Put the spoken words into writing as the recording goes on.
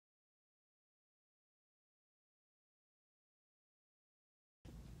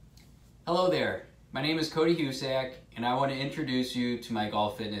Hello there, my name is Cody Husak and I want to introduce you to my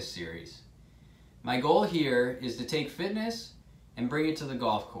golf fitness series. My goal here is to take fitness and bring it to the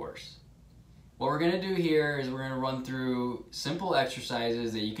golf course. What we're going to do here is we're going to run through simple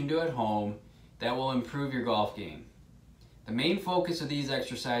exercises that you can do at home that will improve your golf game. The main focus of these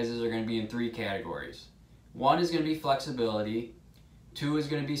exercises are going to be in three categories. One is going to be flexibility, two is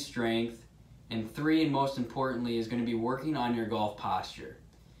going to be strength, and three, and most importantly, is going to be working on your golf posture.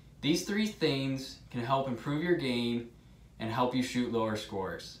 These three things can help improve your game and help you shoot lower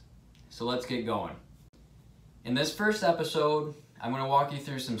scores. So let's get going. In this first episode, I'm going to walk you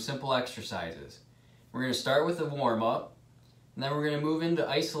through some simple exercises. We're going to start with a warm-up, and then we're going to move into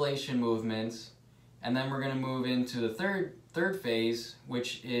isolation movements, and then we're going to move into the third phase,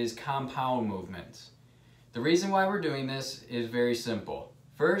 which is compound movements. The reason why we're doing this is very simple.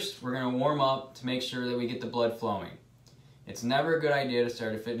 First, we're going to warm up to make sure that we get the blood flowing. It's never a good idea to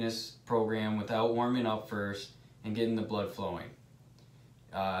start a fitness program without warming up first and getting the blood flowing.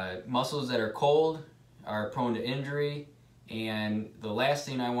 Muscles that are cold are prone to injury, and the last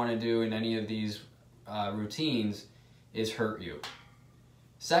thing I want to do in any of these routines is hurt you.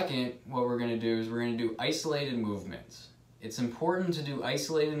 Second, what we're going to do is we're going to do isolated movements. It's important to do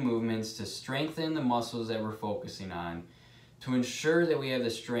isolated movements to strengthen the muscles that we're focusing on, to ensure that we have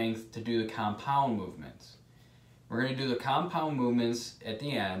the strength to do the compound movements. We're going to do the compound movements at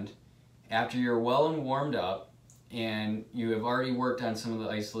the end after you're well and warmed up and you have already worked on some of the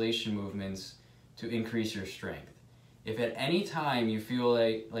isolation movements to increase your strength. If at any time you feel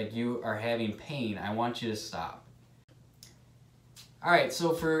like you are having pain, I want you to stop. Alright,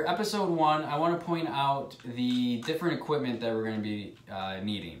 so for episode 1, I want to point out the different equipment that we're going to be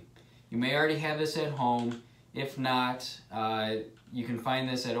needing. You may already have this at home. If not, you can find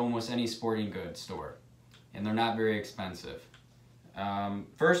this at almost any sporting goods store, and they're not very expensive.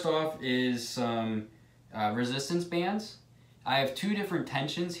 First off is some resistance bands. I have 2 different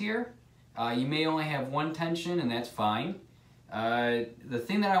tensions here. You may only have one tension, and that's fine. The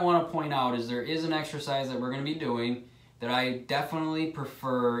thing that I want to point out is there is an exercise that we're going to be doing that I definitely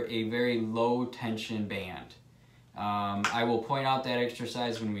prefer a very low tension band. I will point out that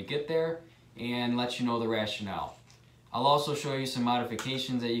exercise when we get there and let you know the rationale. I'll also show you some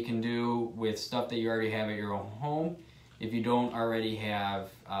modifications that you can do with stuff that you already have at your own home if you don't already have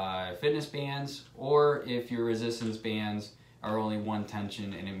fitness bands, or if your resistance bands are only one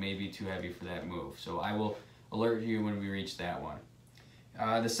tension and it may be too heavy for that move. So I will alert you when we reach that one.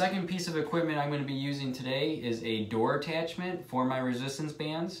 The second piece of equipment I'm going to be using today is a door attachment for my resistance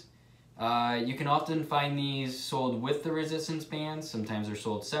bands. You can often find these sold with the resistance bands. Sometimes they're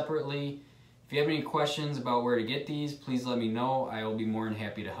sold separately. If you have any questions about where to get these, please let me know. I will be more than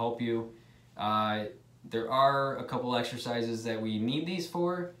happy to help you. There are a couple exercises that we need these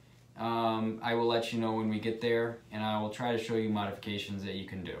for. I will let you know when we get there, and I will try to show you modifications that you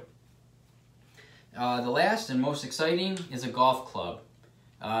can do. The last and most exciting is a golf club.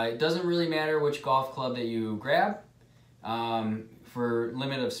 It doesn't really matter which golf club that you grab. For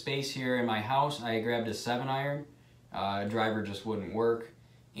limit of space here in my house, I grabbed a 7-iron. A driver just wouldn't work.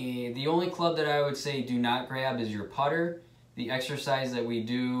 The only club that I would say do not grab is your putter. The exercise that we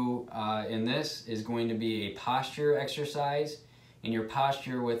do in this is going to be a posture exercise, and your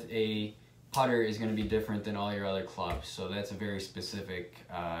posture with a putter is going to be different than all your other clubs. So that's a very specific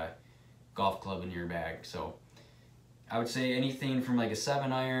golf club in your bag. So I would say anything from like a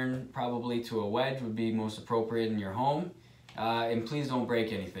 7-iron probably to a wedge would be most appropriate in your home. And please don't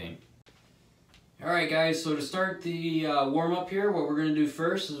break anything. Alright guys, so to start the warm-up here, what we're going to do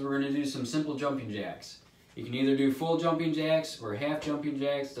first is we're going to do some simple jumping jacks. You can either do full jumping jacks or half jumping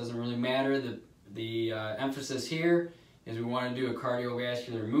jacks, doesn't really matter. The emphasis here is we want to do a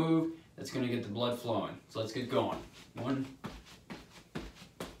cardiovascular move that's going to get the blood flowing. So let's get going. 1,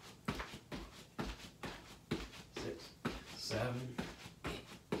 6, 7, 8,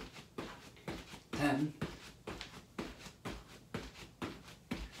 10,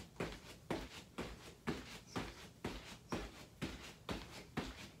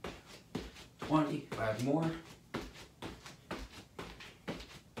 20, 5 more,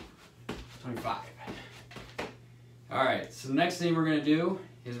 25. Alright, so the next thing we're going to do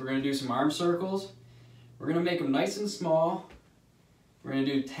is we're going to do some arm circles. We're going to make them nice and small. We're going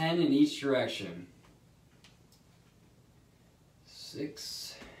to do 10 in each direction.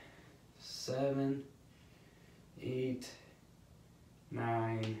 6, 7, 8,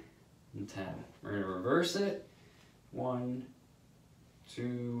 9, and 10. We're going to reverse it. 1,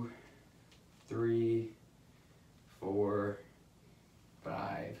 2, 3, 4,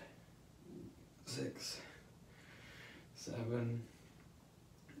 5, 6, 7,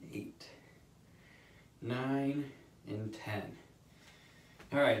 8, 9, and 10.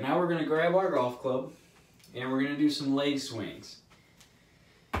 All right, now we're gonna grab our golf club and we're gonna do some leg swings.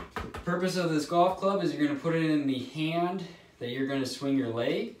 The purpose of this golf club is you're gonna put it in the hand that you're gonna swing your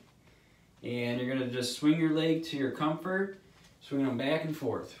leg, and you're gonna just swing your leg to your comfort, swing them back and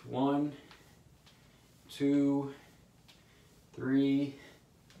forth. 1, 2, 3.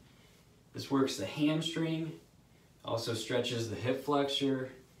 This works the hamstring, also stretches the hip flexor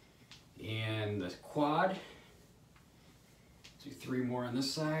and the quad. Do 3 more on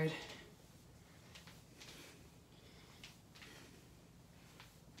this side.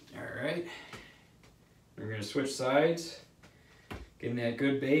 All right, we're gonna switch sides, getting that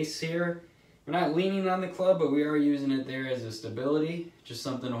good base here. We're not leaning on the club, but we are using it there as a stability, just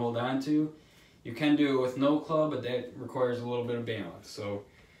something to hold on to. You can do it with no club, but that requires a little bit of balance. So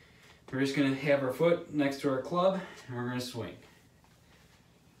we're just gonna have our foot next to our club, and we're gonna swing.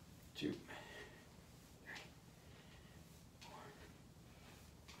 2, 3, 4,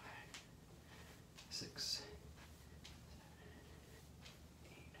 5, 6, 7,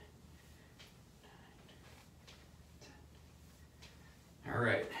 8, 9, 10. All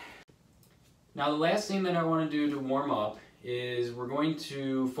right. Now the last thing that I want to do to warm up is we're going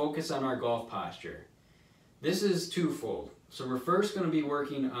to focus on our golf posture. This is twofold. So we're first going to be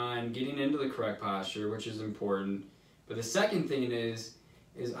working on getting into the correct posture, which is important. But the second thing is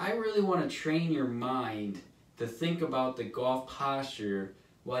I really want to train your mind to think about the golf posture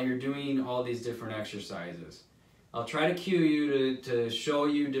while you're doing all these different exercises. I'll try to cue you to show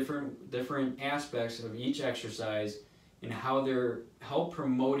you different aspects of each exercise and how they're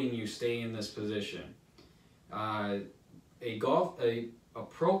promoting you stay in this position.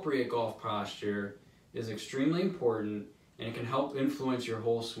 Appropriate golf posture is extremely important, and it can help influence your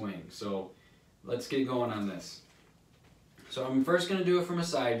whole swing. So let's get going on this. So I'm first going to do it from a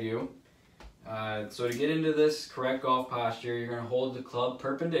side view. So to get into this correct golf posture, you're going to hold the club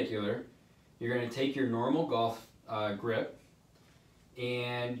perpendicular. You're going to take your normal golf grip,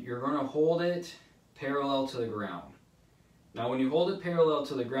 and you're going to hold it parallel to the ground. Now when you hold it parallel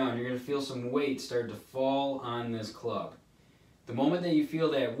to the ground, you're going to feel some weight start to fall on this club. The moment that you feel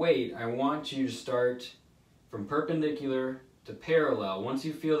that weight, I want you to start from perpendicular to parallel. Once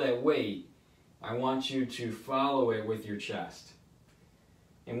you feel that weight, I want you to follow it with your chest.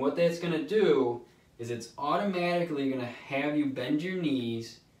 And what that's going to do is it's automatically going to have you bend your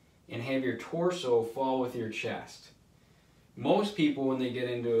knees and have your torso fall with your chest. Most people, when they get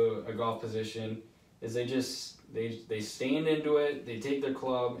into a golf position, is they stand into it, they take their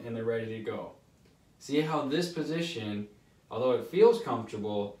club, and they're ready to go. See how this position, although it feels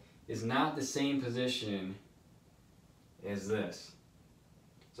comfortable, is not the same position as this.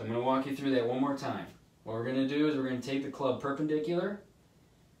 So I'm going to walk you through that one more time. What we're going to do is we're going to take the club perpendicular.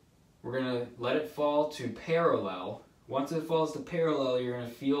 We're going to let it fall to parallel. Once it falls to parallel, you're going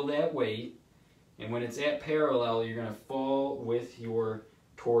to feel that weight. And when it's at parallel, you're going to fall with your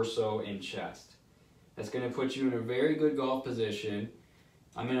torso and chest. That's going to put you in a very good golf position.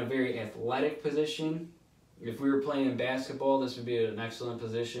 I'm in a very athletic position. If we were playing basketball, this would be an excellent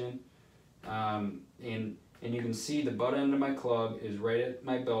position. And you can see the butt end of my club is right at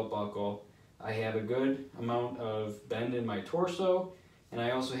my belt buckle. I have a good amount of bend in my torso, and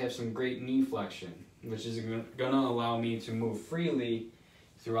I also have some great knee flexion, which is going to allow me to move freely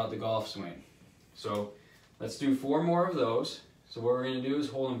throughout the golf swing. So let's do 4 more of those. So what we're going to do is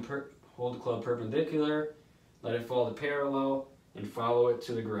hold the club perpendicular, let it fall to parallel, and follow it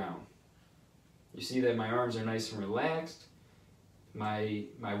to the ground. You see that my arms are nice and relaxed. My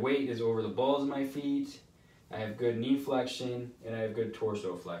weight is over the balls of my feet. I have good knee flexion, and I have good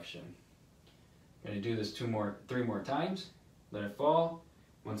torso flexion. I'm going to do this 3 more times. Let it fall.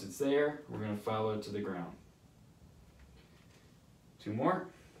 Once it's there, we're going to follow it to the ground. 2 more.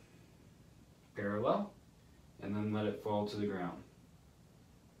 Parallel, and then let it fall to the ground.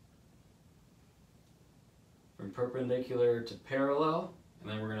 From perpendicular to parallel, and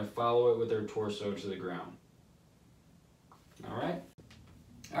then we're going to follow it with our torso to the ground. Alright?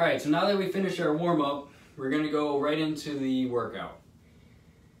 Alright, so now that we finish our warm-up, we're going to go right into the workout.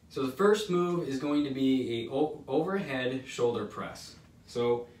 So the first move is going to be a overhead shoulder press.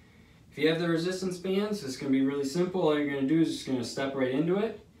 So if you have the resistance bands, it's going to be really simple. All you're going to do is just going to step right into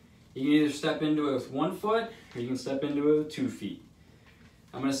it. You can either step into it with 1 foot, or you can step into it with 2 feet.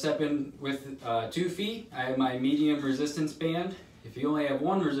 I'm going to step in with 2 feet. I have my medium resistance band. If you only have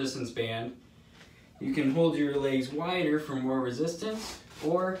 1 resistance band, you can hold your legs wider for more resistance,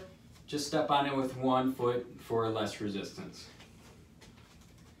 or just step on it with 1 foot for less resistance.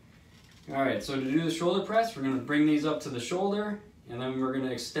 Alright, so to do the shoulder press, we're going to bring these up to the shoulder, and then we're going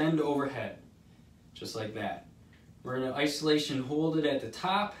to extend overhead. just like that. We're going to isolation hold it at the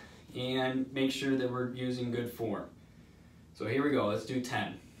top and make sure that we're using good form. So here we go, let's do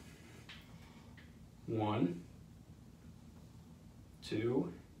 10. 1,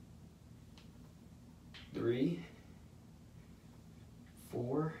 2, 3,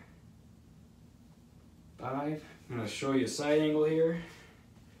 4, 5. I'm going to show you a side angle here.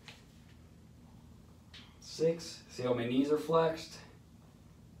 6. See how my knees are flexed?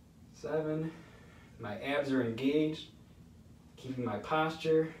 7. My abs are engaged, keeping my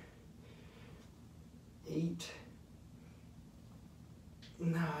posture. 8,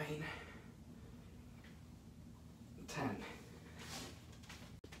 9, 10.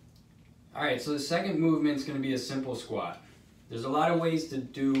 Alright, so the second movement is going to be a simple squat. There's a lot of ways to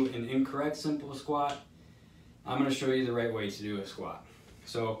do an incorrect simple squat. I'm going to show you the right way to do a squat.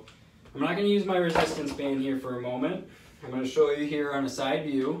 So I'm not going to use my resistance band here for a moment. I'm going to show you here on a side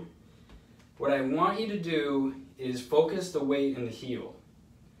view. What I want you to do is focus the weight in the heel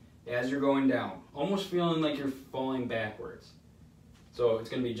as you're going down, almost feeling like you're falling backwards. So it's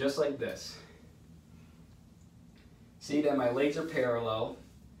going to be just like this. See that my legs are parallel,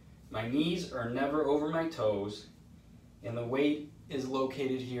 my knees are never over my toes, and the weight is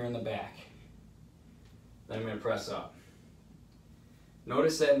located here in the back. Then I'm going to press up.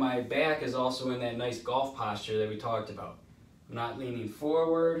 Notice that my back is also in that nice golf posture that we talked about. I'm not leaning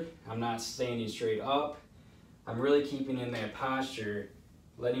forward, I'm not standing straight up. I'm really keeping in that posture,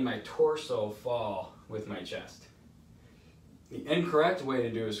 letting my torso fall with my chest. The incorrect way to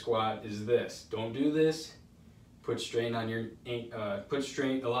do a squat is this. Don't do this. Put strain on your a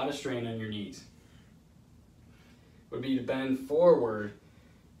lot of strain on your knees. Would be to bend forward,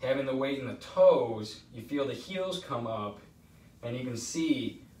 having the weight in the toes. You feel the heels come up, and you can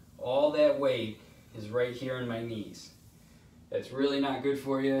see all that weight is right here in my knees. That's really not good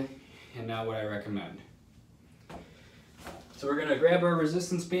for you, and not what I recommend. So we're gonna grab our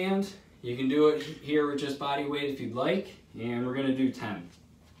resistance band. You can do it here with just body weight if you'd like, and we're gonna do 10.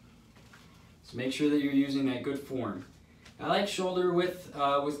 So make sure that you're using that good form. I like shoulder width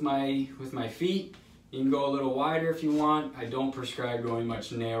with my feet. You can go a little wider if you want. I don't prescribe going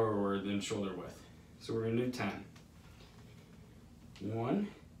much narrower than shoulder width. So we're gonna do 10. 1,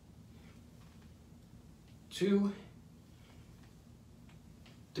 2,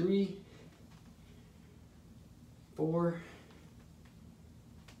 3, 4,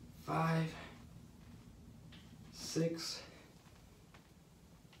 5, 6,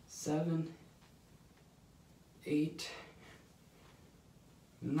 7, 8,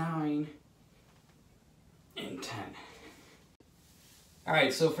 9, and 10.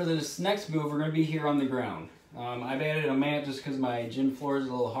 Alright, so for this next move, we're going to be here on the ground. I've added a mat just because my gym floor is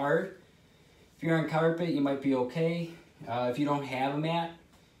a little hard. If you're on carpet, you might be okay. If you don't have a mat,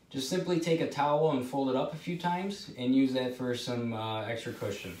 just simply take a towel and fold it up a few times and use that for some extra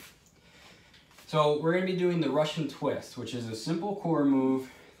cushion. So we're going to be doing the Russian twist, which is a simple core move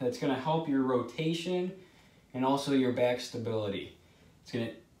that's going to help your rotation and also your back stability.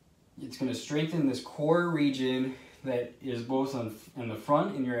 It's going to strengthen this core region that is both in the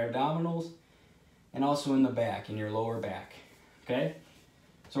front in your abdominals and also in the back, in your lower back. Okay?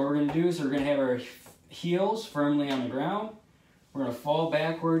 So what we're going to do is we're going to have our heels firmly on the ground. We're going to fall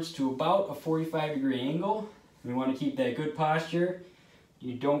backwards to about a 45-degree angle. We want to keep that good posture.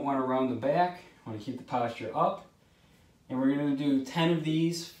 You don't want to round the back. You want to keep the posture up. And we're going to do 10 of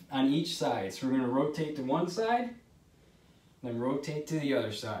these on each side. So we're going to rotate to one side, then rotate to the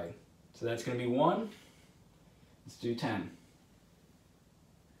other side. So that's going to be 1. Let's do 10.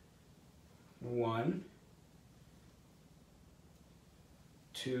 1,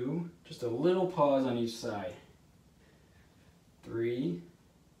 2, just a little pause on each side. 3,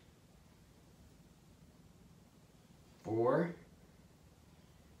 4,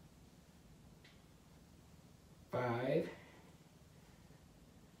 5,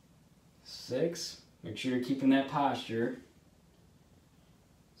 6, make sure you're keeping that posture.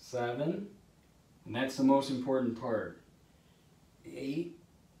 7, and that's the most important part. 8,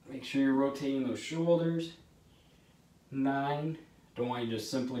 make sure you're rotating those shoulders. 9, don't want you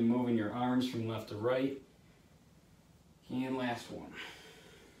just simply moving your arms from left to right. And last one.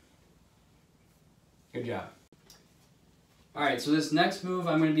 Good job. Alright, so this next move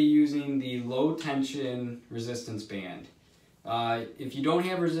I'm going to be using the low tension resistance band. If you don't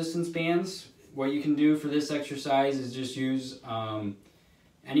have resistance bands, what you can do for this exercise is just use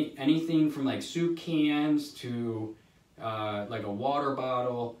anything from like soup cans to like a water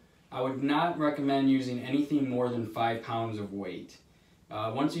bottle. I would not recommend using anything more than 5 pounds of weight.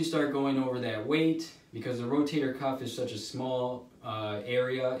 Once you start going over that weight, because the rotator cuff is such a small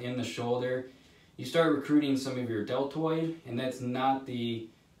area in the shoulder, you start recruiting some of your deltoid, and that's not the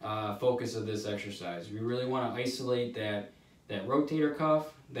focus of this exercise. We really want to isolate that rotator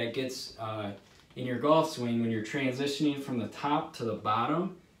cuff that gets in your golf swing when you're transitioning from the top to the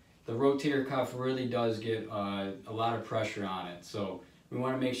bottom. The rotator cuff really does get a lot of pressure on it, so we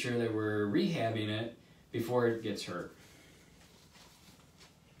want to make sure that we're rehabbing it before it gets hurt.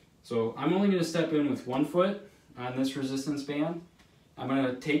 So I'm only going to step in with one foot on this resistance band. I'm going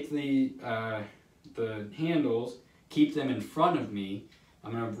to take the handles, keep them in front of me.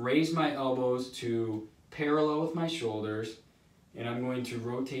 I'm going to raise my elbows to parallel with my shoulders, and I'm going to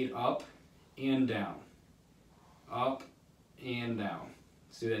rotate up and down, up and down.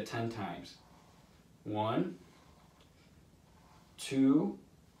 Let's do that 10 times. 1, 2,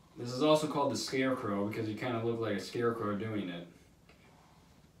 this is also called the scarecrow because you kind of look like a scarecrow doing it.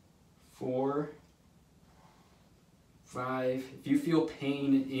 4, 5, if you feel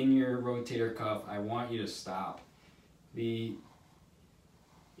pain in your rotator cuff, I want you to stop. You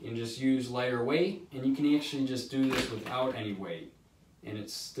can just use lighter weight, and you can actually just do this without any weight, and it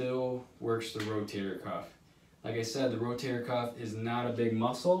still works the rotator cuff. Like I said, the rotator cuff is not a big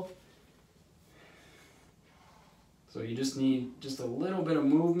muscle, so you just need just a little bit of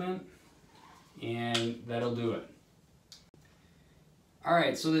movement, and that'll do it.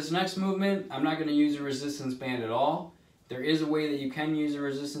 Alright, so this next movement, I'm not going to use a resistance band at all. There is a way that you can use a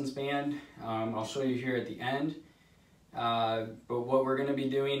resistance band. I'll show you here at the end. But what we're going to be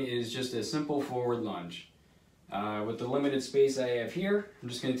doing is just a simple forward lunge. With the limited space I have here, I'm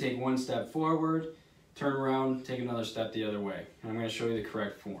just going to take one step forward, turn around, take another step the other way. And I'm going to show you the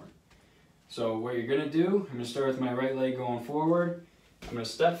correct form. So what you're going to do, I'm going to start with my right leg going forward. I'm going to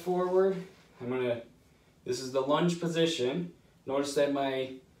step forward. This is the lunge position. Notice that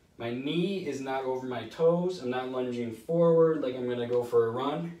my knee is not over my toes. I'm not lunging forward like I'm going to go for a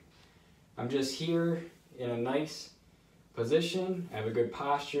run. I'm just here in a nice position. I have a good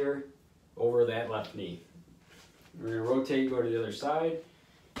posture over that left knee. We're going to rotate, go to the other side.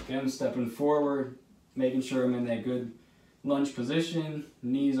 Again, stepping forward, making sure I'm in that good lunge position.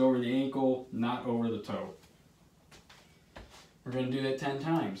 Knees over the ankle, not over the toe. We're going to do that 10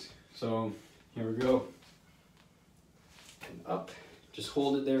 times. So here we go. And up. Just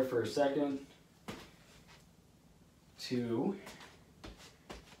hold it there for a second. 2,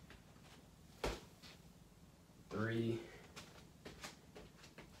 3,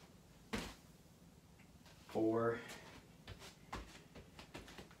 4,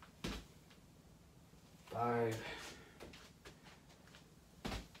 5,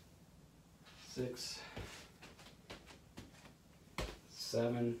 6,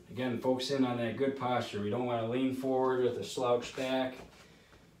 7. Again, focusing on that good posture. We don't want to lean forward with a slouch back.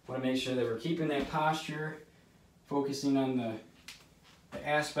 We want to make sure that we're keeping that posture, focusing on the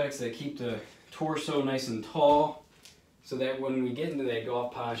aspects that keep the torso nice and tall, so that when we get into that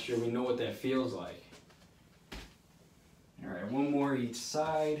golf posture, we know what that feels like. All right, one more each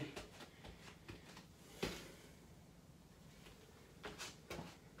side.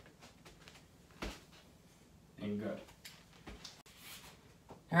 And good.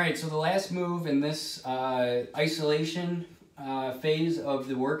 All right, so the last move in this isolation phase of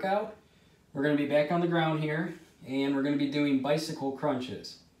the workout, we're going to be back on the ground here, and we're going to be doing bicycle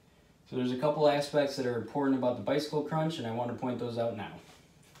crunches. So there's a couple aspects that are important about the bicycle crunch, and I want to point those out now.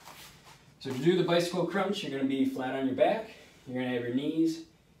 So to do the bicycle crunch, you're going to be flat on your back. You're going to have your knees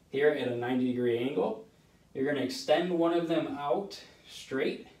here at a 90-degree angle. You're going to extend one of them out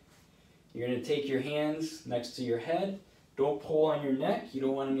straight. You're going to take your hands next to your head. Don't pull on your neck. You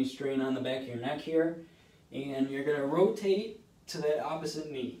don't want any strain on the back of your neck here. And you're going to rotate to that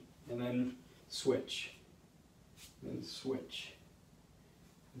opposite knee. And then switch. Then switch.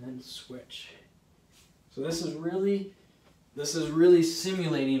 And then switch. So this is really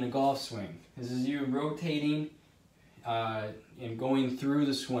simulating a golf swing. This is you rotating and going through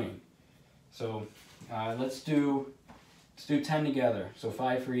the swing. So let's do 10 together. So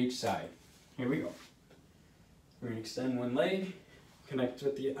 5 for each side. Here we go. We're going to extend one leg, connect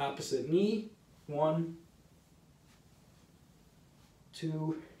with the opposite knee. 1,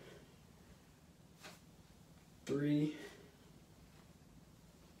 2, 3,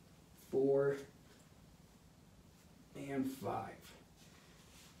 4, and 5.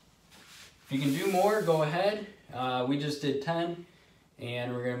 If you can do more, go ahead. We just did 10,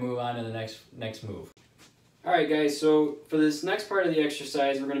 and we're going to move on to the next move. Alright guys, so for this next part of the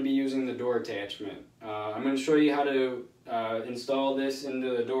exercise, we're going to be using the door attachment. I'm going to show you how to install this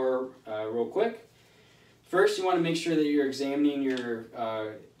into the door real quick. First, you want to make sure that you're examining your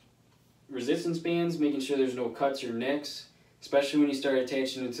resistance bands, making sure there's no cuts or nicks. especially when you start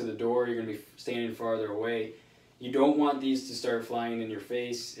attaching it to the door. You're going to be standing farther away. You don't want these to start flying in your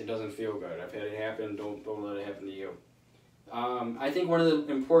face. It doesn't feel good. I've had it happen. Don't let it happen to you. I think one of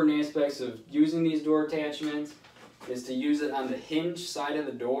the important aspects of using these door attachments is to use it on the hinge side of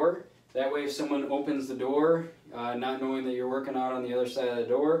the door. That way if someone opens the door, not knowing that you're working out on the other side of the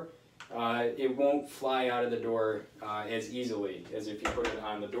door, it won't fly out of the door as easily as if you put it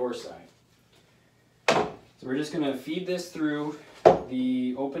on the door side. So we're just going to feed this through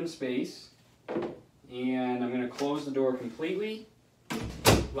the open space, and I'm going to close the door completely,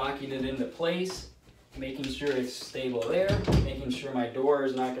 locking it into place, making sure it's stable there, making sure my door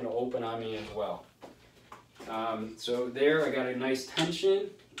is not going to open on me as well. So there, I got a nice tension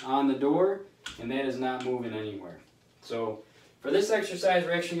on the door, and that is not moving anywhere. So for this exercise,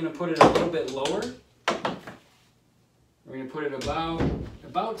 we're actually going to put it a little bit lower. We're going to put it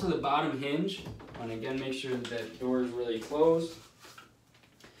about to the bottom hinge, and again, make sure that that door is really closed.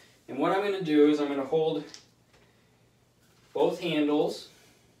 And what I'm going to do is I'm going to hold both handles.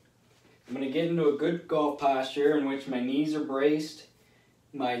 I'm going to get into a good golf posture in which my knees are braced,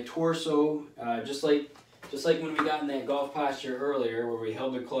 my torso, just like when we got in that golf posture earlier where we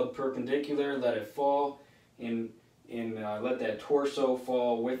held the club perpendicular, let it fall, and let that torso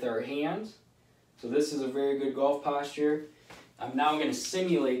fall with our hands. So this is a very good golf posture. I'm now going to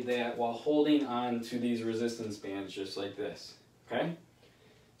simulate that while holding on to these resistance bands just like this. Okay?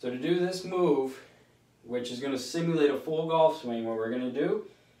 So to do this move, which is going to simulate a full golf swing, what we're going to do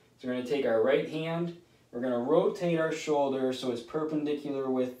is we're going to take our right hand, we're going to rotate our shoulder so it's perpendicular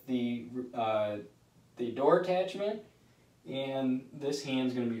with the door attachment, and this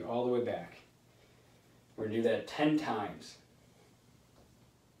hand's going to be all the way back. We're going to do that 10 times.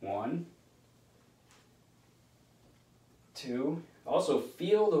 1, 2. Also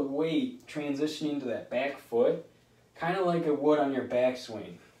feel the weight transitioning to that back foot, kind of like it would on your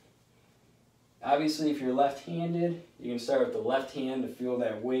backswing. Obviously, if you're left-handed, you can start with the left hand to feel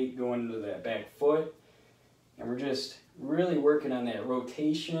that weight going into that back foot. And we're just really working on that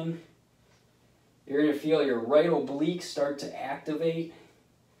rotation. You're going to feel your right oblique start to activate,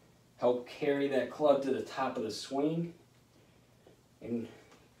 help carry that club to the top of the swing. And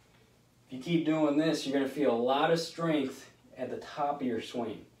if you keep doing this, you're going to feel a lot of strength at the top of your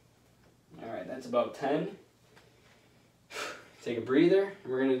swing. All right, that's about 10. Take a breather,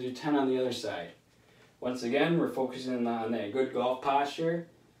 and we're going to do 10 on the other side. Once again, we're focusing on that good golf posture,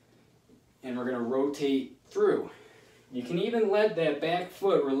 and we're going to rotate through. You can even let that back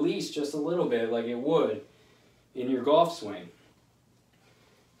foot release just a little bit like it would in your golf swing.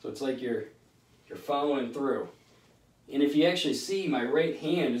 So it's like you're following through. And if you actually see, my right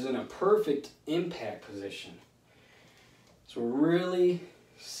hand is in a perfect impact position. So we're really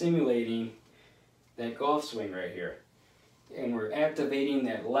simulating that golf swing right here. And we're activating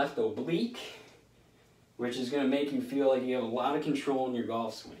that left oblique, which is going to make you feel like you have a lot of control in your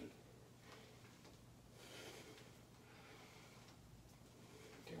golf swing.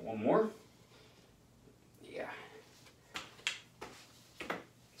 Okay, one more. Yeah.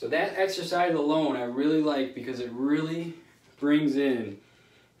 So that exercise alone I really like because it really brings in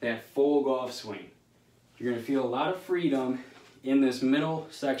that full golf swing. You're going to feel a lot of freedom in this middle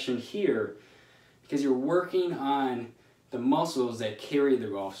section here because you're working on the muscles that carry the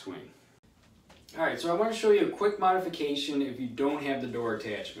golf swing. Alright, so I want to show you a quick modification if you don't have the door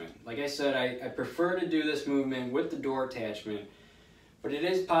attachment. Like I said, I prefer to do this movement with the door attachment, but it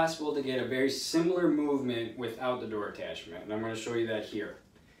is possible to get a very similar movement without the door attachment, and I'm going to show you that here.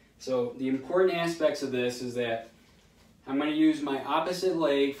 So the important aspects of this is that I'm going to use my opposite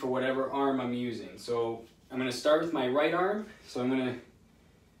leg for whatever arm I'm using. So I'm going to start with my right arm, so I'm going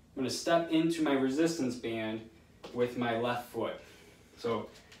to step into my resistance band with my left foot. So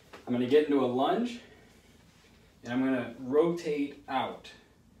I'm going to get into a lunge, and I'm going to rotate out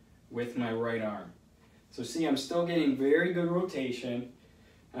with my right arm. So see, I'm still getting very good rotation.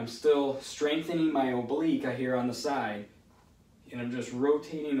 I'm still strengthening my oblique here on the side, and I'm just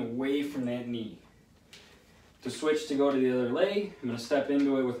rotating away from that knee. To switch to go to the other leg, I'm going to step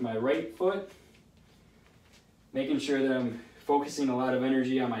into it with my right foot, making sure that I'm focusing a lot of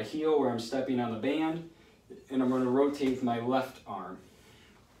energy on my heel where I'm stepping on the band, and I'm going to rotate with my left arm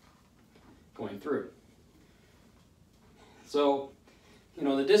going through. So, you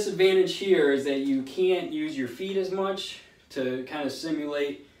know, the disadvantage here is that you can't use your feet as much to kind of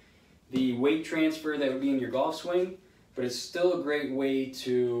simulate the weight transfer that would be in your golf swing, but it's still a great way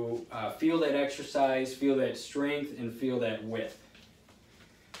to feel that exercise, feel that strength, and feel that width.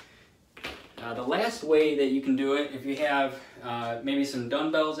 The last way that you can do it, if you have maybe some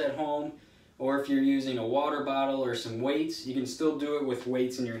dumbbells at home or if you're using a water bottle or some weights, you can still do it with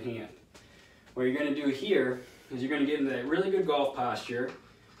weights in your hand. What you're going to do here is you're going to get into that really good golf posture,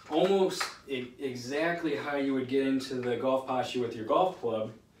 almost exactly how you would get into the golf posture with your golf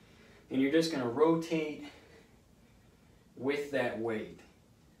club, and you're just going to rotate with that weight.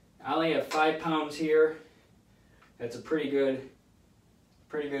 I only have 5 pounds here. That's a pretty good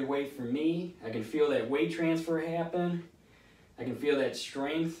weight for me. I can feel that weight transfer happen. I can feel that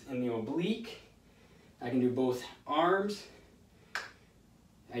strength in the oblique. I can do both arms.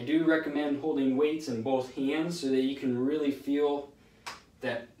 I do recommend holding weights in both hands so that you can really feel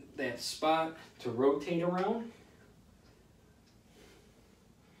that spot to rotate around.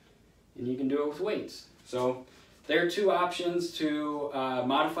 And you can do it with weights. So there are 2 options to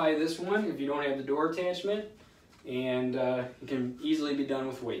modify this one if you don't have the door attachment, and it can easily be done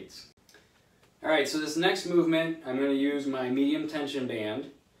with weights. Alright, so this next movement, I'm going to use my medium tension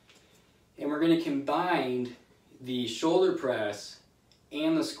band, and we're going to combine the shoulder press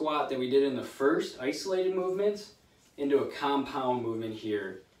and the squat that we did in the first isolated movements into a compound movement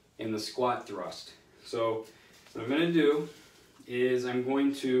here in the squat thrust. So what I'm going to do is I'm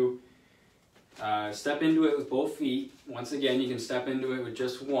going to step into it with both feet. Once again, you can step into it with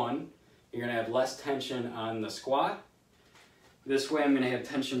just one. You're going to have less tension on the squat. This way I'm going to have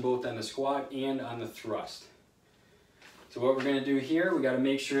tension both on the squat and on the thrust. So what we're going to do here, we got to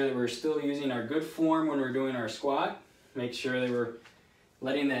make sure that we're still using our good form when we're doing our squat. Make sure that we're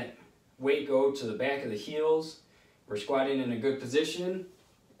letting that weight go to the back of the heels. We're squatting in a good position,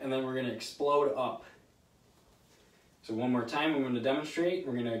 and then we're going to explode up. So one more time, I'm going to demonstrate.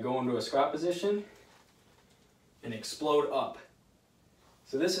 We're going to go into a squat position and explode up.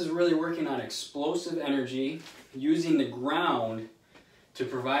 So this is really working on explosive energy, using the ground to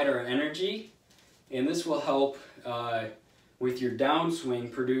provide our energy, and this will help with your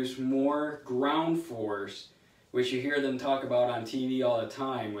downswing produce more ground force, which you hear them talk about on TV all the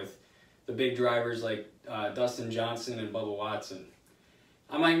time with the big drivers like Dustin Johnson and Bubba Watson.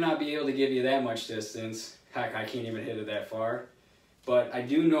 I might not be able to give you that much distance. Heck, I can't even hit it that far. But I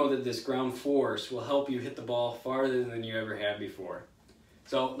do know that this ground force will help you hit the ball farther than you ever have before.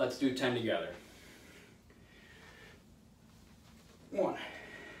 So let's do 10 together. 1,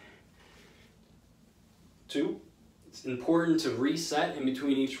 2. It's important to reset in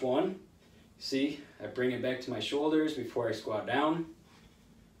between each one. See, I bring it back to my shoulders before I squat down.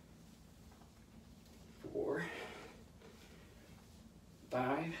 4,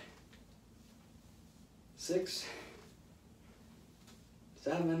 5, 6,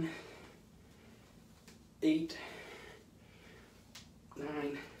 7, 8,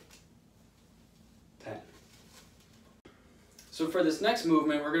 9, 10. So for this next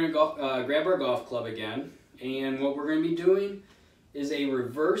movement, we're going to go, grab our golf club again, and what we're going to be doing is a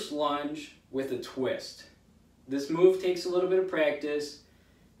reverse lunge with a twist. This move takes a little bit of practice,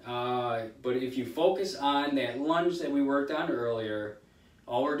 but if you focus on that lunge that we worked on earlier,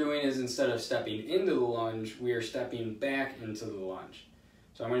 all we're doing is instead of stepping into the lunge, we are stepping back into the lunge.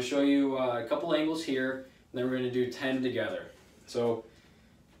 So I'm going to show you a couple angles here, and then we're going to do 10 together. So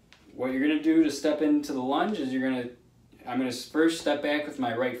what you're going to do to step into the lunge is I'm going to first step back with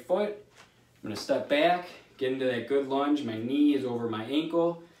my right foot. I'm going to step back, get into that good lunge. My knee is over my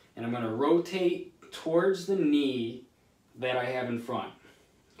ankle, and I'm going to rotate towards the knee that I have in front.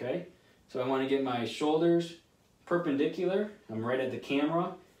 Okay? So I want to get my shoulders perpendicular. I'm right at the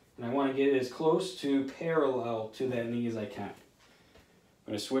camera, and I want to get as close to parallel to that knee as I can.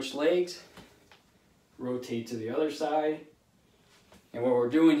 I'm going to switch legs, rotate to the other side, and what we're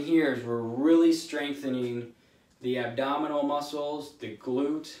doing here is we're really strengthening the abdominal muscles, the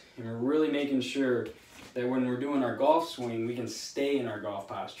glute, and we're really making sure that when we're doing our golf swing, we can stay in our golf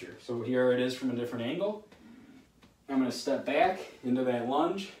posture. So here it is from a different angle. I'm going to step back into that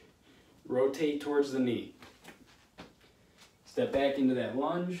lunge, rotate towards the knee. Step back into that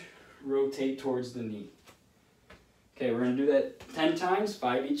lunge, rotate towards the knee. Okay, we're going to do that 10 times,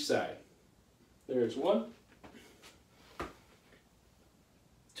 5 each side. There's 1,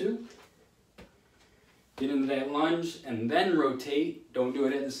 2. Get into that lunge and then rotate. Don't do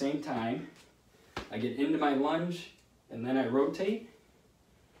it at the same time. I get into my lunge and then I rotate.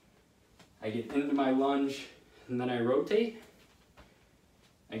 I get into my lunge and then I rotate.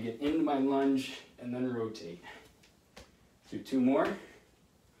 I get into my lunge and then rotate. Do 2 more.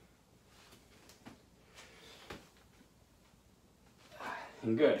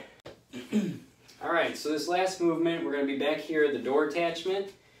 And good. Alright, so this last movement, we're going to be back here at the door attachment.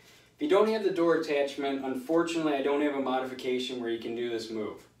 If you don't have the door attachment, unfortunately I don't have a modification where you can do this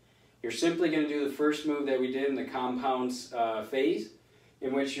move. You're simply going to do the first move that we did in the compound phase.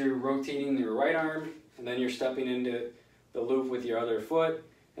 in which you're rotating your right arm and then you're stepping into the loop with your other foot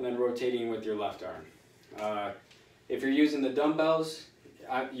and then rotating with your left arm. If you're using the dumbbells,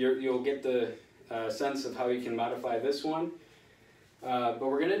 you'll get the sense of how you can modify this one. But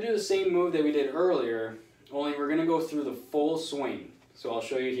we're going to do the same move that we did earlier, only we're going to go through the full swing. So I'll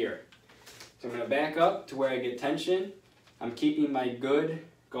show you here. So I'm going to back up to where I get tension. I'm keeping my good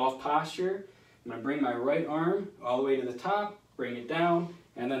golf posture. I'm going to bring my right arm all the way to the top, bring it down,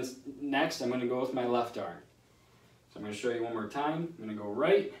 and then next I'm going to go with my left arm. So I'm going to show you one more time. I'm going to go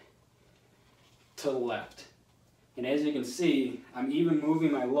right to left. And as you can see, I'm even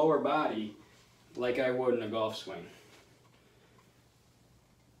moving my lower body like I would in a golf swing.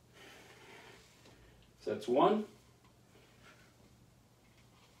 So that's one.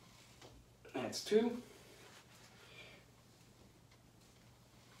 That's two.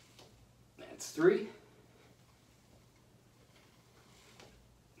 That's three.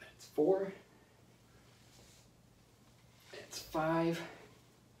 That's four. That's five.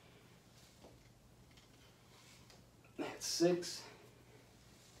 That's six.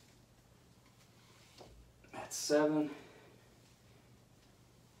 That's seven.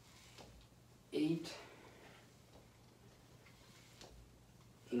 8.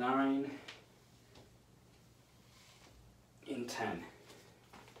 9. And 10.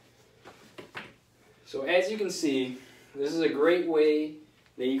 So as you can see, this is a great way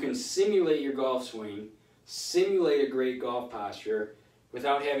that you can simulate your golf swing, simulate a great golf posture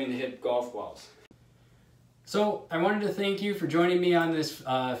without having to hit golf balls. So I wanted to thank you for joining me on this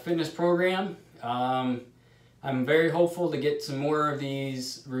fitness program. I'm very hopeful to get some more of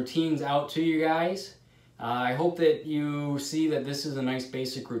these routines out to you guys. I hope that you see that this is a nice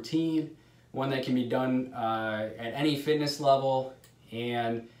basic routine, one that can be done at any fitness level,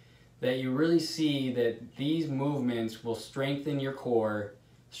 and that you really see that these movements will strengthen your core,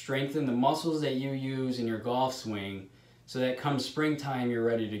 strengthen the muscles that you use in your golf swing, so that come springtime you're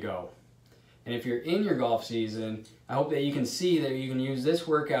ready to go. And if you're in your golf season, I hope that you can see that you can use this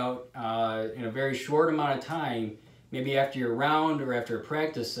workout in a very short amount of time, maybe after your round or after a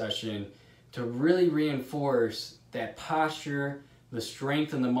practice session, to really reinforce that posture, the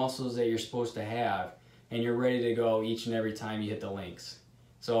strength and the muscles that you're supposed to have, and you're ready to go each and every time you hit the links.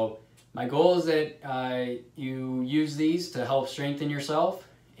 So my goal is that you use these to help strengthen yourself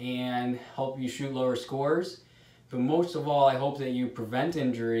and help you shoot lower scores. But most of all, I hope that you prevent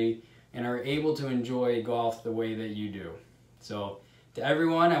injury and are able to enjoy golf the way that you do. So to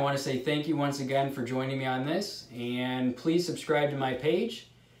everyone, I want to say thank you once again for joining me on this, and please subscribe to my page.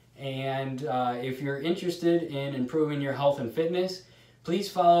 And if you're interested in improving your health and fitness, please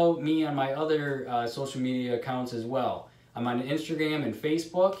follow me on my other social media accounts as well. I'm on Instagram and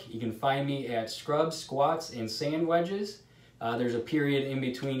Facebook. You can find me at Scrubs, Squats, and Sandwedges. There's a period in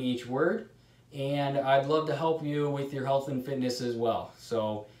between each word. And I'd love to help you with your health and fitness as well.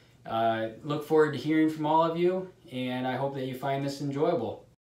 So look forward to hearing from all of you, and I hope that you find this enjoyable.